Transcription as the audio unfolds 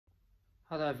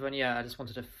Hello everyone, yeah, I just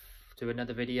wanted to do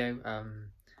another video.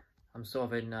 I'm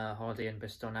sort of in holiday in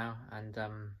Bristol now, and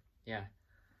yeah,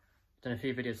 done a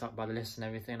few videos like by the list and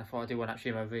everything. I thought I'd do one actually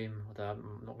in my room, although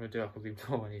I'm not going to do like a room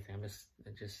tour or anything.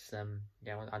 I'm just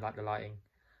yeah, I like the lighting,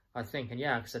 I think. And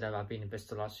yeah, like I said, I've been in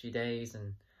Bristol the last few days,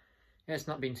 and yeah, it's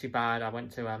not been too bad. I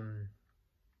went to in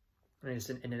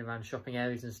and around shopping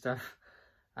areas and stuff,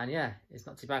 and yeah, it's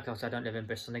not too bad because I don't live in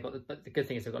Bristol. And they got but the good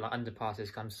thing is they've got like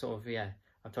underpasses. Cause I'm sort of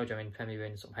I've told you I'm in Premier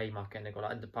Inn, sort of Haymarket, and they've got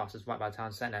like underpasses right by the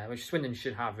town centre, which Swindon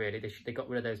should have really. They got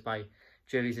rid of those by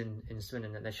juries in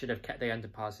Swindon, and they should have kept their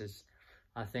underpasses,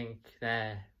 I think,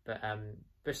 there. But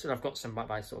Bristol, I've got some right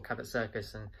by sort of Cabot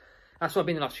Circus, and that's what I've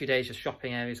been the last few days, just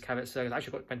shopping areas, Cabot Circus. I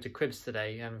actually went to Cribs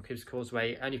today, Cribs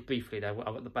Causeway, only briefly though. I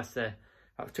got the bus there.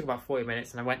 It took about 40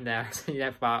 minutes, and I went there. I was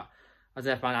there for about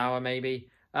an hour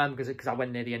maybe. Because I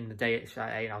went near the end of the day at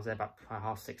 8, and I was there about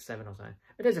 6:30, 7 or something.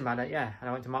 It doesn't matter, yeah. And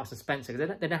I went to Marks and Spencer,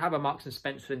 because they don't have a Marks and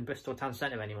Spencer in Bristol town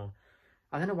centre anymore.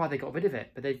 I don't know why they got rid of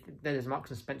it, but there's Marks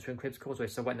and Spencer in Cribs Causeway,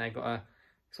 so I went there and got a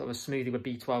sort of a smoothie with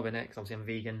B12 in it, because obviously I'm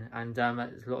vegan, and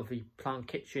there's a lot of the Plant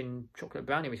Kitchen chocolate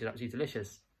brownie, which is absolutely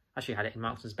delicious. I actually had it in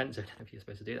Marks and Spencer. I don't know if you're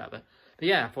supposed to do that, but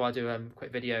yeah, I thought I'd do a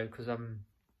quick video, because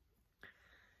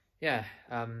yeah,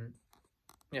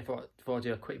 thought I'd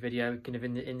do a quick video kind of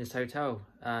in this hotel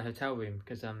room,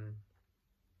 because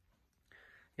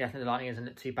yeah, I think the lighting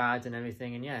isn't too bad and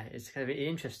everything, and yeah, it's kind of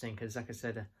interesting because, like I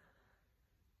said,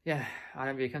 yeah, I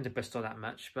don't really come to Bristol that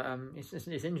much, but it's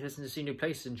interesting to see new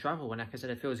places and travel. And like I said,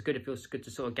 it feels good. It feels good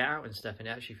to sort of get out and stuff, and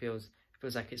it actually feels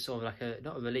like it's sort of like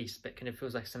not a release, but kind of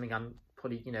feels like something I'm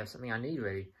probably something I need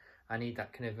really. I need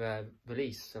that kind of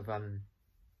release of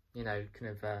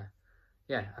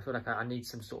yeah, I feel like I need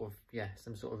some sort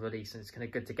of release, and it's kind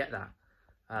of good to get that.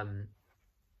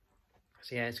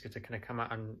 So yeah, it's good to kind of come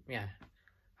out and yeah,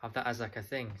 have that as like a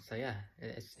thing. So yeah,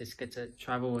 it's good to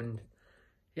travel and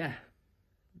yeah,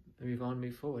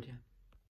 move forward. Yeah.